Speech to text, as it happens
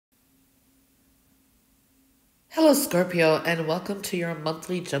Hello, Scorpio, and welcome to your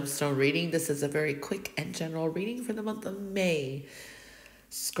monthly Gemstone reading. This is a very quick and general reading for the month of May.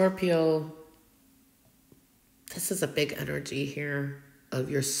 Scorpio, this is a big energy here of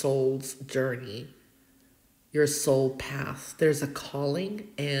your soul's journey, your soul path. There's a calling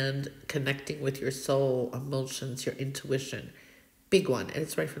and connecting with your soul, emotions, your intuition. Big one, and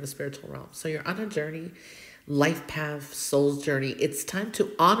it's right from the spiritual realm. So you're on a journey, life path, soul's journey. It's time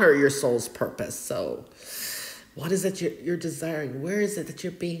to honor your soul's purpose. So what is it you're desiring? Where is it that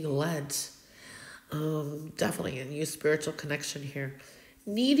you're being led? Definitely a new spiritual connection here.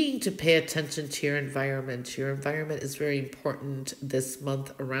 Needing to pay attention to your environment. Your environment is very important this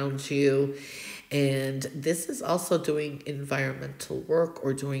month around you. And this is also doing environmental work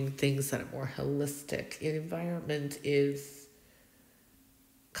or doing things that are more holistic. Your environment is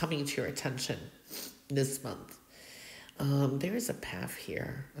coming to your attention this month. There is a path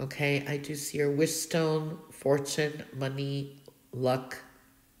here, okay? I do see your wish stone, fortune, money, luck.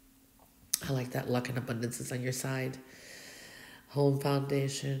 I like that. Luck and abundance is on your side. Home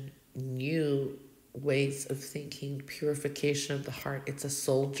foundation, new ways of thinking, purification of the heart. It's a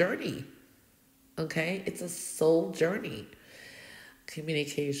soul journey, okay? It's a soul journey.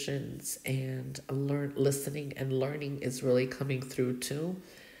 Communications and listening and learning is really coming through too.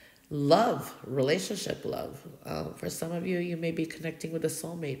 Love, relationship love. For some of you, you may be connecting with a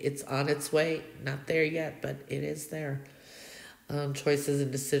soulmate. It's on its way. Not there yet, but it is there. Choices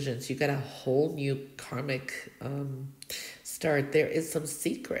and decisions. You got a whole new karmic start. There is some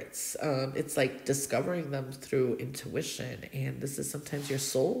secrets. It's like discovering them through intuition. And this is sometimes your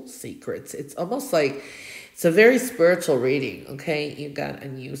soul secrets. It's almost like it's a very spiritual reading, okay? You got a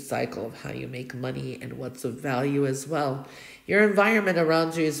new cycle of how you make money and what's of value as well. Your environment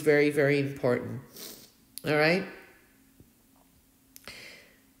around you is very, very important. All right?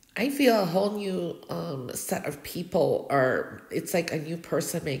 I feel a whole new set of people it's like a new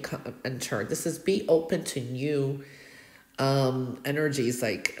person may come enter. This is be open to new energies,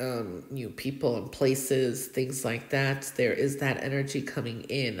 like new people and places, things like that. There is that energy coming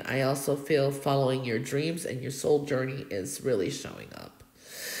in. I also feel following your dreams and your soul journey is really showing up.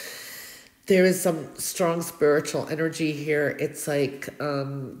 There is some strong spiritual energy here. It's like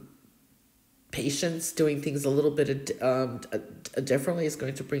patience, doing things a little bit differently is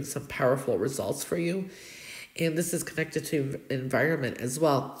going to bring some powerful results for you. And this is connected to environment as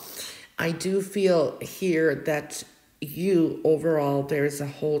well. I do feel here that you overall, there's a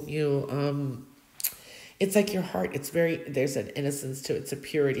whole new, it's like your heart, there's an innocence to it. It's a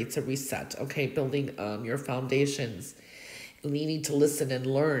purity, it's a reset, okay? Building your foundations, needing to listen and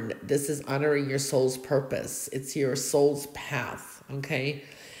learn. This is honoring your soul's purpose. It's your soul's path, okay?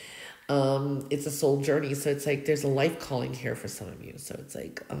 It's a soul journey. So it's like there's a life calling here for some of you. So it's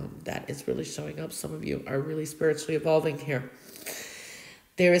like that is really showing up. Some of you are really spiritually evolving here.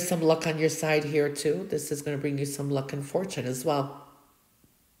 There is some luck on your side here too. This is going to bring you some luck and fortune as well.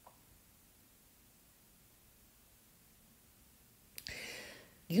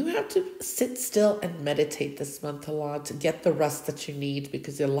 You have to sit still and meditate this month a lot to get the rest that you need,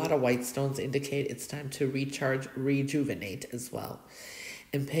 because a lot of white stones indicate it's time to recharge, rejuvenate as well.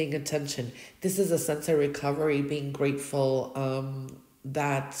 And paying attention. This is a sense of recovery, being grateful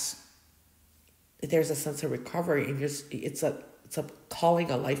that there's a sense of recovery, and it's a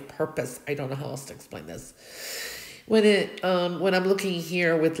calling, a life purpose. I don't know how else to explain this. When I'm looking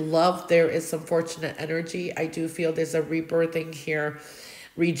here with love, there is some fortunate energy. I do feel there's a rebirthing here,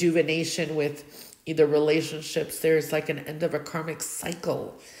 rejuvenation with either relationships. There's like an end of a karmic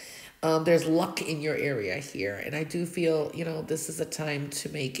cycle. There's luck in your area here. And I do feel, this is a time to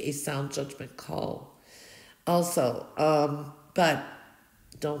make a sound judgment call. Also, but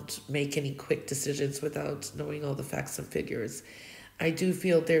don't make any quick decisions without knowing all the facts and figures. I do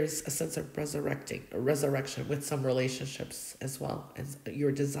feel there's a sense of resurrection with some relationships as well as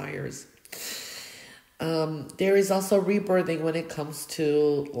your desires. There is also rebirthing when it comes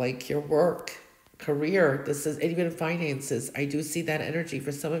to like your work, career. This is even finances. I do see that energy.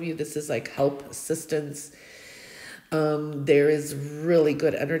 For some of you, this is like help, assistance. There is really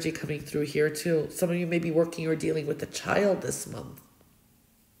good energy coming through here too. Some of you may be working or dealing with a child this month.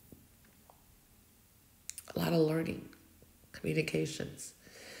 A lot of learning, communications.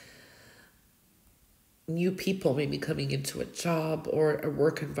 New people may be coming into a job or a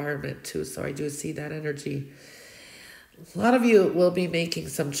work environment too. So I do see that energy. A lot of you will be making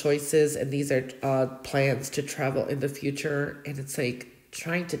some choices, and these are plans to travel in the future. And it's like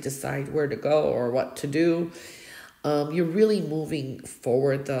trying to decide where to go or what to do. You're really moving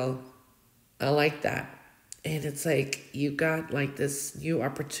forward though. I like that. And it's like you got like this new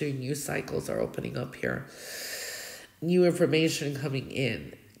opportunity, new cycles are opening up here, new information coming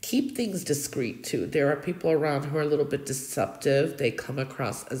in. Keep things discreet too. There are people around who are a little bit deceptive. They come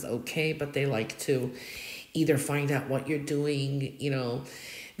across as okay, but they like to either find out what you're doing,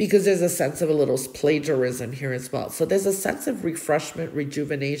 because there's a sense of a little plagiarism here as well. So there's a sense of refreshment,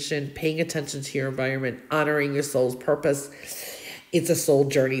 rejuvenation, paying attention to your environment, honoring your soul's purpose. It's a soul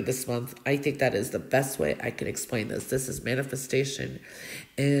journey this month. I think that is the best way I can explain this. This is manifestation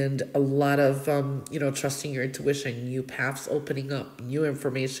and a lot of, trusting your intuition, new paths opening up, new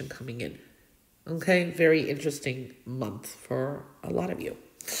information coming in. Okay, very interesting month for a lot of you.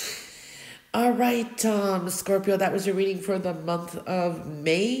 All right, Scorpio, that was your reading for the month of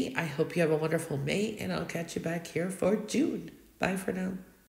May. I hope you have a wonderful May, and I'll catch you back here for June. Bye for now.